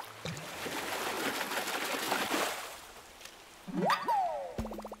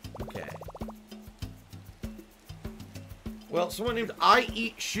 Okay. Well, someone named I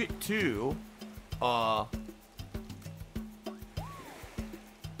Eat Shit Too,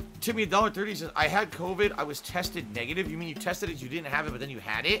 Timmy $1.30 says, I had COVID, I was tested negative. You mean you tested it, you didn't have it, but then you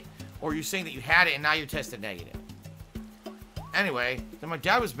had it? Or are you saying that you had it and now you're tested negative? Anyway, then my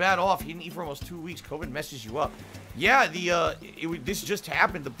dad was bad off. He didn't eat for almost 2 weeks. COVID messes you up. Yeah, this just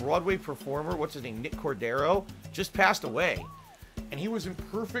happened. The Broadway performer, what's his name, Nick Cordero, just passed away. And he was in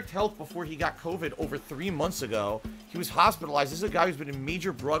perfect health before he got COVID over 3 months ago. He was hospitalized. This is a guy who's been in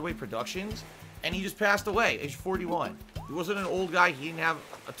major Broadway productions, and he just passed away, age 41. He wasn't an old guy. He didn't have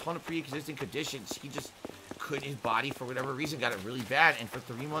a ton of pre-existing conditions. He just couldn't, his body, for whatever reason, got it really bad, and for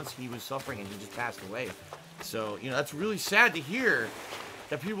 3 months he was suffering, and he just passed away. So, you know, that's really sad to hear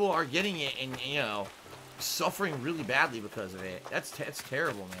that people are getting it and, you know, suffering really badly because of it. That's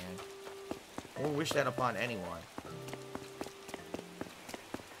terrible, man. I won't wish that upon anyone.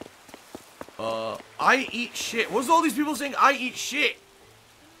 I eat shit. What's all these people saying? I eat shit.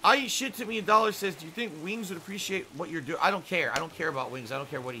 I eat shit to me. $1 says, do you think Wings would appreciate what you're doing? I don't care. I don't care about Wings. I don't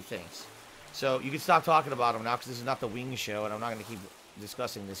care what he thinks. So you can stop talking about him now because this is not the Wings show, and I'm not going to keep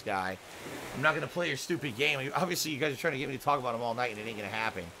discussing this guy. I'm not going to play your stupid game. Obviously, you guys are trying to get me to talk about him all night, and it ain't going to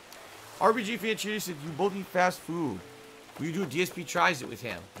happen. RBG fan Cheater said, you both eat fast food. Will you do a DSP tries it with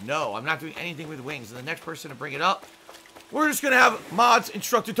him? No, I'm not doing anything with Wings. And the next person to bring it up, we're just going to have mods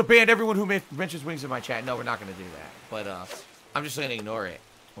instructed to ban everyone who mentions Wings in my chat. No, we're not going to do that. But I'm just going to ignore it.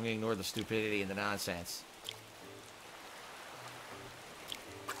 I'm going to ignore the stupidity and the nonsense.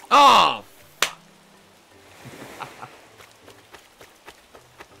 Oh!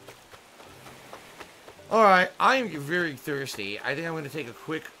 Alright, I am very thirsty. I think I'm going to take a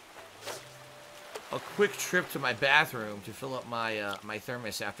quick trip to my bathroom to fill up my my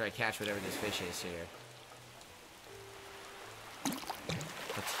thermos after I catch whatever this fish is here.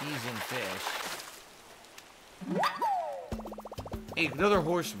 A teasing fish. Hey, another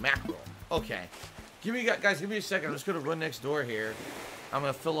horse mackerel. Okay. Guys, give me a second. I'm just going to run next door here. I'm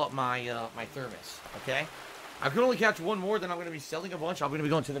going to fill up my my thermos, okay? I can only catch one more, then I'm going to be selling a bunch. I'm going to be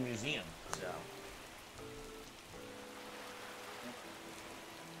going to the museum, so...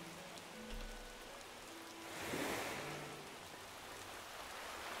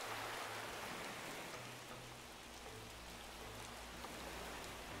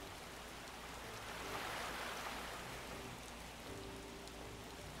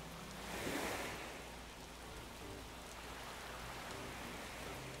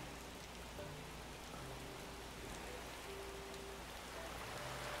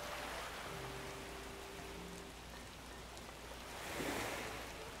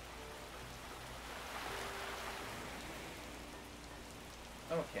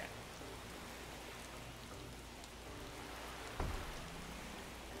 Okay.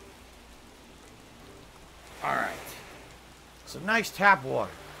 Alright. Some nice tap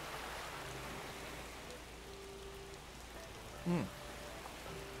water.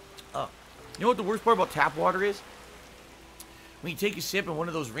 Oh. You know what the worst part about tap water is? when you take a sip and one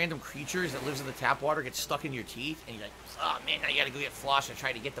of those random creatures that lives in the tap water gets stuck in your teeth, and you're like, oh man, now you gotta go get floss and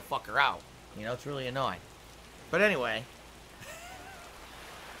try to get the fucker out. You know, it's really annoying. But anyway.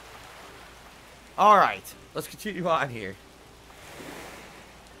 Alright, let's continue on here.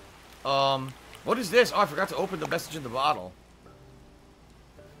 What is this? Oh, I forgot to open the message in the bottle.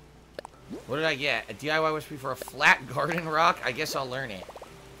 What did I get? A DIY recipe for a flat garden rock? I guess I'll learn it.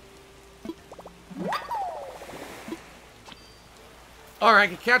 Alright, I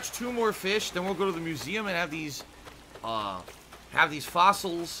can catch 2 more fish, then we'll go to the museum and have these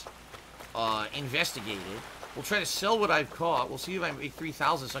fossils investigated. We'll try to sell what I've caught. We'll see if I make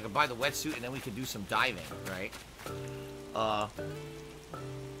 3,000 so I can buy the wetsuit and then we can do some diving, right?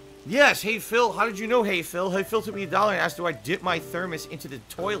 Yes, hey Phil, how did you know, hey Phil? Hey Phil took me $1 and asked, do I dip my thermos into the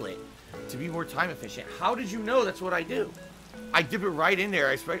toilet to be more time efficient? How did you know that's what I do? I dip it right in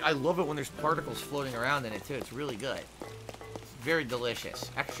there. I love it when there's particles floating around in it too. It's really good. It's very delicious.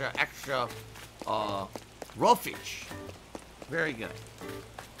 Extra roughage. Very good.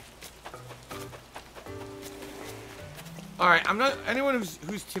 Alright, I'm not... Anyone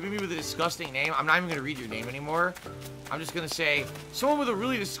who's tipping me with a disgusting name, I'm not even going to read your name anymore. I'm just going to say, someone with a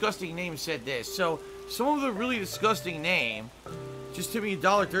really disgusting name said this. So, someone with a really disgusting name just tipped me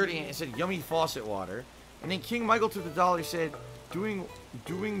 $1.30 and said, yummy faucet water. And then King Michael took the dollar and said, doing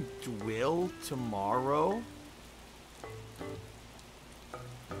Dwill tomorrow?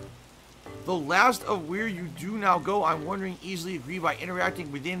 The last of where you do now go, I'm wondering easily agree by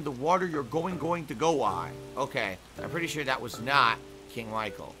interacting within the water you're going to go on. Okay, I'm pretty sure that was not King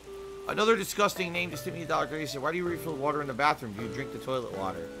Michael. Another disgusting name just tipped me $1.30 said, why do you refill water in the bathroom? Do you drink the toilet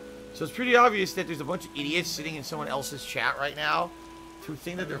water? So it's pretty obvious that there's a bunch of idiots sitting in someone else's chat right now who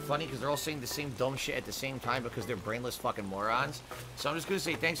think that they're funny because they're all saying the same dumb shit at the same time because they're brainless fucking morons. So I'm just going to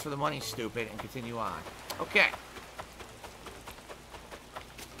say thanks for the money, stupid, and continue on. Okay.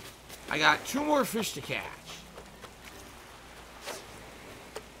 I got 2 more fish to catch.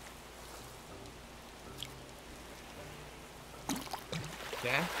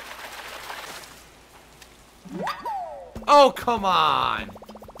 Okay. Oh, come on.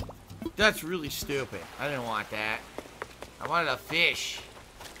 That's really stupid. I didn't want that. I wanted a fish.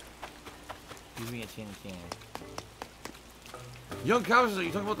 Give me a tin can. Young Cows, are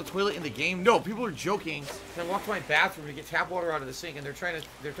you talking about the toilet in the game? No, people are joking. I walked to my bathroom to get tap water out of the sink, and they're trying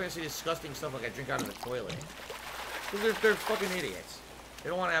to say disgusting stuff like I drink out of the toilet. They're fucking idiots.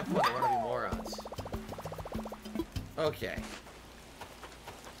 They don't want to have fun. They want to be morons. Okay.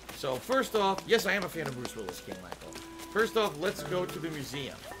 So first off, yes, I am a fan of Bruce Willis, King Michael. First off, let's go to the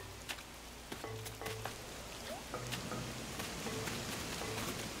museum.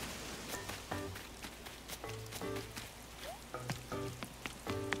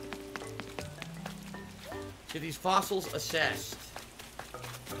 Get these fossils assessed.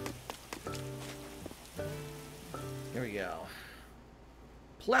 Here we go.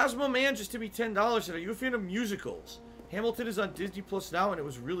 Plasma Man just to be $10 said, are you a fan of musicals? Hamilton is on Disney Plus now and it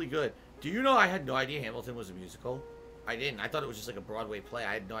was really good. Do you know I had no idea Hamilton was a musical? I didn't. I thought it was just like a Broadway play.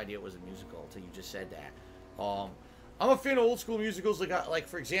 I had no idea it was a musical until you just said that. I'm a fan of old school musicals like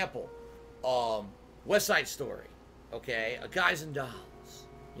for example, West Side Story. Okay? Guys and Dolls.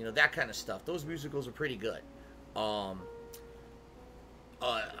 You know, that kind of stuff. Those musicals are pretty good. Phantom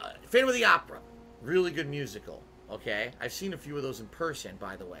of the Opera, really good musical. Okay, I've seen a few of those in person,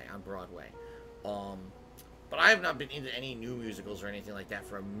 by the way, on Broadway. But I have not been into any new musicals or anything like that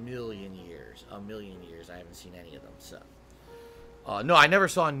for a million years. I haven't seen any of them. So, no, I never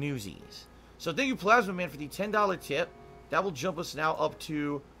saw Newsies. So thank you, Plasma Man, for the $10 tip. That will jump us now up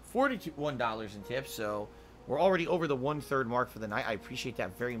to $41 in tips. So we're already over the 1/3 mark for the night. I appreciate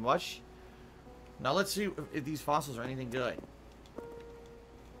that very much. Now let's see if these fossils are anything good.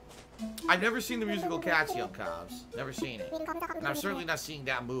 I've never seen the musical Cats, Young Cobbs. Never seen it. And I'm certainly not seeing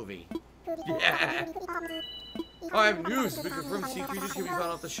that movie. Yeah. Oh, I have news. We confirmed sea creatures can be found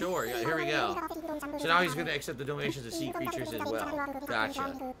off the shore. Yeah, here we go. So now he's going to accept the donations of sea creatures as well.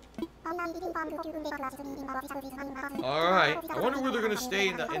 Gotcha. Alright. I wonder where they're going to stay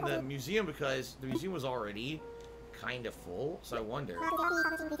in the museum because the museum was already kind of full. So I wonder.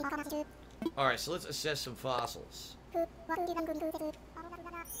 Alright, so let's assess some fossils.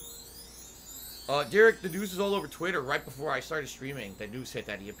 Derek, the news is all over Twitter right before I started streaming. The news hit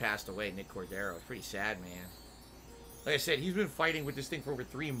that he had passed away, Nick Cordero. It's pretty sad, man. Like I said, he's been fighting with this thing for over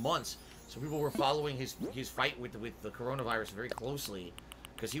 3 months. So people were following his fight with the coronavirus very closely.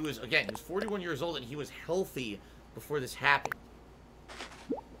 Because he was 41 years old and he was healthy before this happened.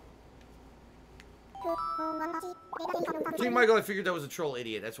 King Michael, I figured that was a troll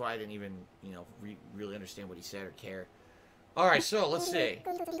idiot. That's why I didn't even, really understand what he said or care. Alright, so let's see.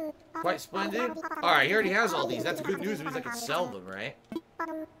 Quite splendid. Alright, he already has all these. That's good news. It means I can sell them, right?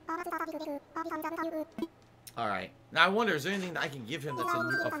 Alright. Now I wonder, is there anything that I can give him that's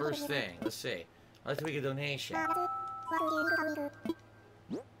a first thing? Let's see. I'd like to make a donation.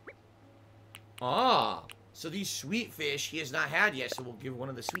 Ah, so these sweet fish he has not had yet, so we'll give one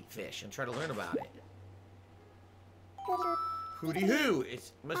of the sweet fish and try to learn about it. Hooty hoo!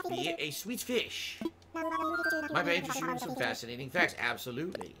 It must be a sweet fish. Might I interest you in some fascinating facts?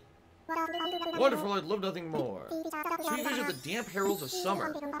 Absolutely. Wonderful, I'd love nothing more. Sweet fish are the damp heralds of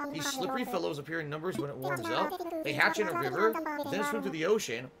summer. These slippery fellows appear in numbers when it warms up. They hatch in a river, then swim to the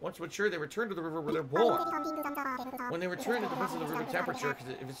ocean. Once mature, they return to the river where they're born. When they return, it depends on the river temperature, because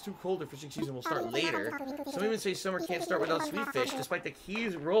if it's too cold, their fishing season will start later. Some even say summer can't start without sweet fish, despite the key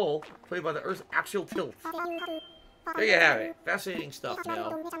role played by the Earth's axial tilt. There you have it. Fascinating stuff,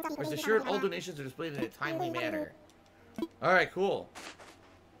 Mel. Rest assured, all donations are displayed in a timely manner. Alright, cool.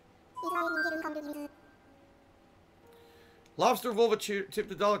 Lobster Vulva tipped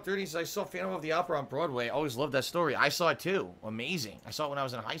 $1.30 says, I saw Phantom of the Opera on Broadway. Always loved that story. I saw it too. Amazing. I saw it when I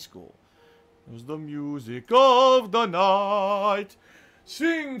was in high school. It was the music of the night.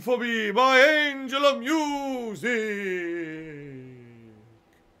 Sing for me, my angel of music.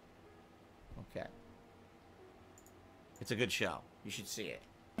 Okay. It's a good show. You should see it.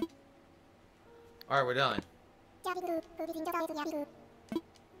 Alright, we're done.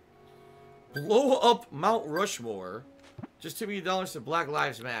 Blow up Mount Rushmore. Just tip me $1 to Black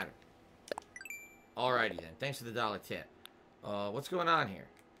Lives Matter. Alrighty then. Thanks for the dollar tip. What's going on here?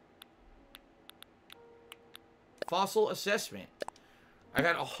 Fossil assessment. I've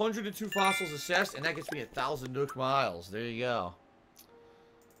had 102 fossils assessed, and that gets me 1,000 Nook miles. There you go.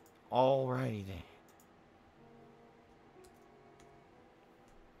 Alrighty then.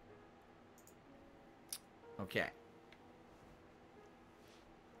 Okay.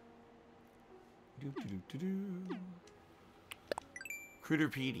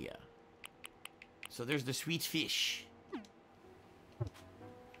 Critterpedia. So there's the sweet fish.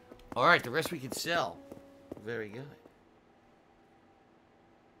 Alright, the rest we can sell. Very good.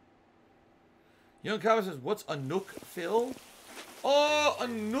 Young Cobb says, what's a Nook, Phil? Oh, a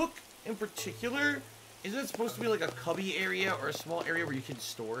Nook in particular? Isn't it supposed to be like a cubby area or a small area where you can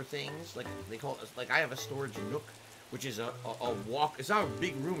store things? Like they call it, like I have a storage Nook, which is a walk. It's not a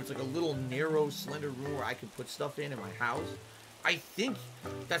big room. It's like a little narrow, slender room where I can put stuff in my house. I think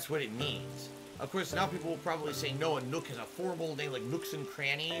that's what it means. Of course, now people will probably say, no, a Nook is a formal name, like Nooks and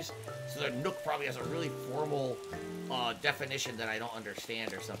Crannies. So the Nook probably has a really formal definition that I don't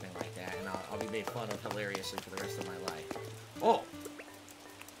understand or something like that. And I'll be made fun of hilariously for the rest of my life. Oh.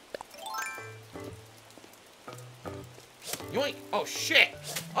 Yoink. Oh, shit.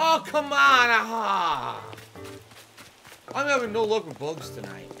 Oh, come on. Aha. I'm having no luck with bugs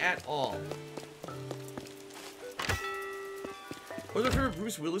tonight at all. What's your favorite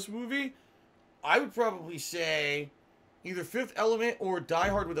Bruce Willis movie? I would probably say either Fifth Element or Die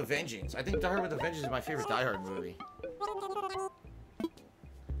Hard with a Vengeance. I think Die Hard with a Vengeance is my favorite Die Hard movie.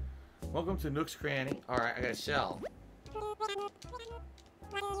 Welcome to Nook's Cranny. Alright, I gotta sell.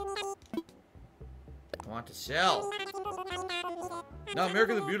 I want to sell. Now,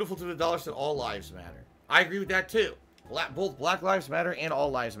 America the Beautiful to the dollar said all lives matter. I agree with that too. Both Black Lives Matter and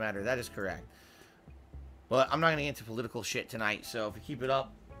all lives matter. That is correct. But I'm not going to get into political shit tonight, so if you keep it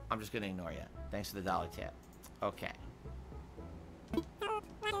up, I'm just going to ignore you. Thanks for the dollar tip. Okay.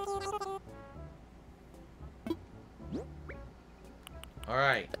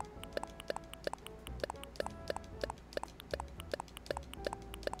 Alright.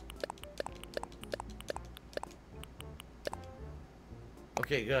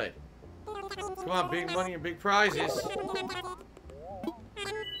 Okay, good. Come on, big money and big prizes.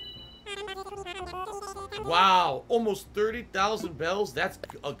 Wow, almost 30,000 bells. That's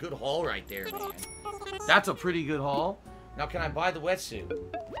a good haul right there, man. That's a pretty good haul. Now, can I buy the wetsuit?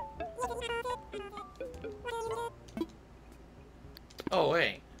 Oh,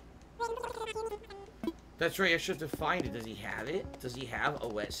 wait. That's right, I should have to find it. Does he have it? Does he have a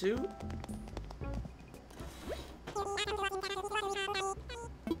wetsuit?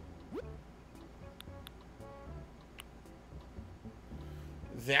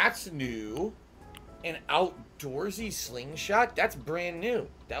 That's new. An outdoorsy slingshot? That's brand new.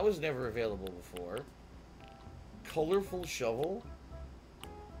 That was never available before. Colorful shovel.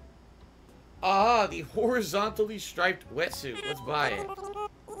 Ah, the horizontally striped wetsuit. Let's buy it.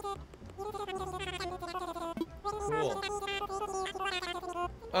 Cool.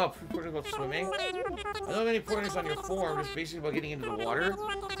 Oh, recording about swimming. I don't have any pointers on your form, just basically about getting into the water.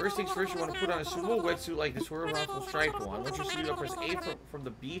 First things first, you want to put on a suitable wetsuit like this horizontal striped one. Once you suit up, press A from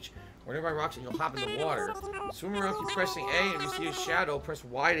the beach or nearby rocks and you'll hop in the water. Swim around, keep pressing A, and if you see a shadow, press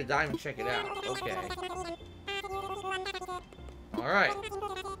Y to dive and check it out. Okay. Alright.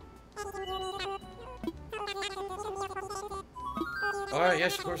 Alright,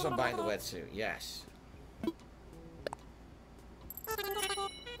 yes, of course I'm buying the wetsuit. Yes.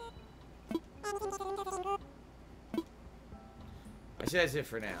 I say that's it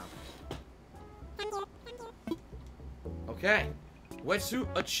for now. Okay. Wetsuit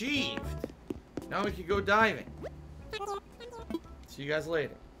achieved. Now we can go diving. See you guys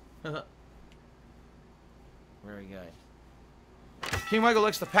later. Very good. King Michael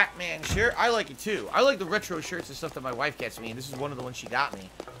likes the Pac-Man shirt. I like it too. I like the retro shirts and stuff that my wife gets me, and this is one of the ones she got me.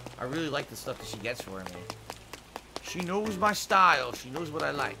 I really like the stuff that she gets for me. She knows my style. She knows what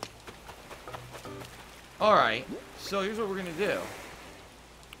I like. Alright, so here's what we're gonna do.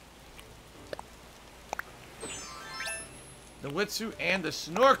 The wetsuit and the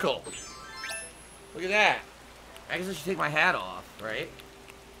snorkel. Look at that. I guess I should take my hat off, right?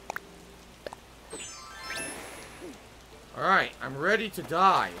 Alright, I'm ready to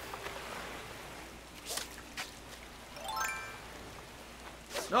dive.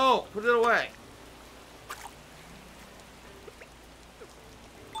 No, put it away.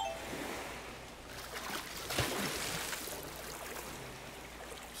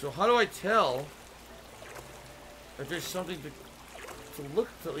 So how do I tell if there's something to look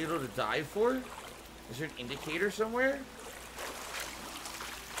to, you know, to dive for? Is there an indicator somewhere?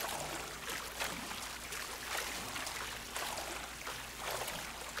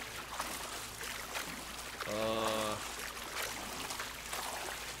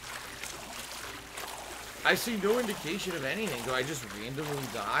 I see no indication of anything. Do I just randomly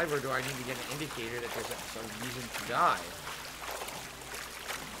dive, or do I need to get an indicator that there's some reason to dive?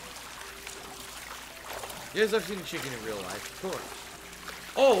 Yes, I've seen a chicken in real life, of course.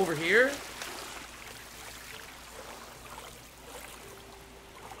 Oh, over here?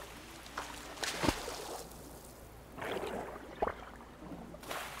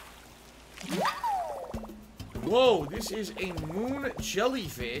 Whoa, this is a moon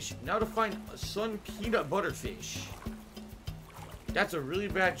jellyfish. Now to find a sun peanut butter fish. That's a really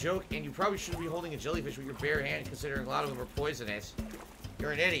bad joke, and you probably shouldn't be holding a jellyfish with your bare hand, considering a lot of them are poisonous.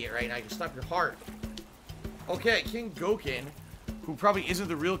 You're an idiot right now. You can stop your heart. Okay, King Goken, who probably isn't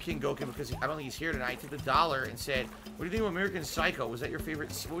the real King Goken because I don't think he's here tonight, took the dollar and said, "What do you think of American Psycho? Was that your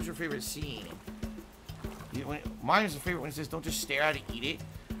favorite? What was your favorite scene?" Mine is the favorite when it says, "Don't just stare at it, eat it."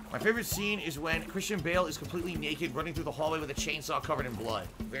 My favorite scene is when Christian Bale is completely naked running through the hallway with a chainsaw covered in blood.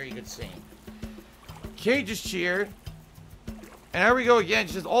 Very good scene. Kate just cheered. And here we go again.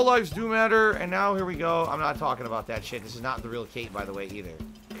 She says, all lives do matter. And now here we go. I'm not talking about that shit. This is not the real Kate, by the way, either.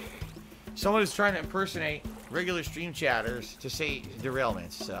 Someone is trying to impersonate regular stream chatters to say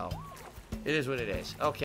derailments. So, it is what it is. Okay.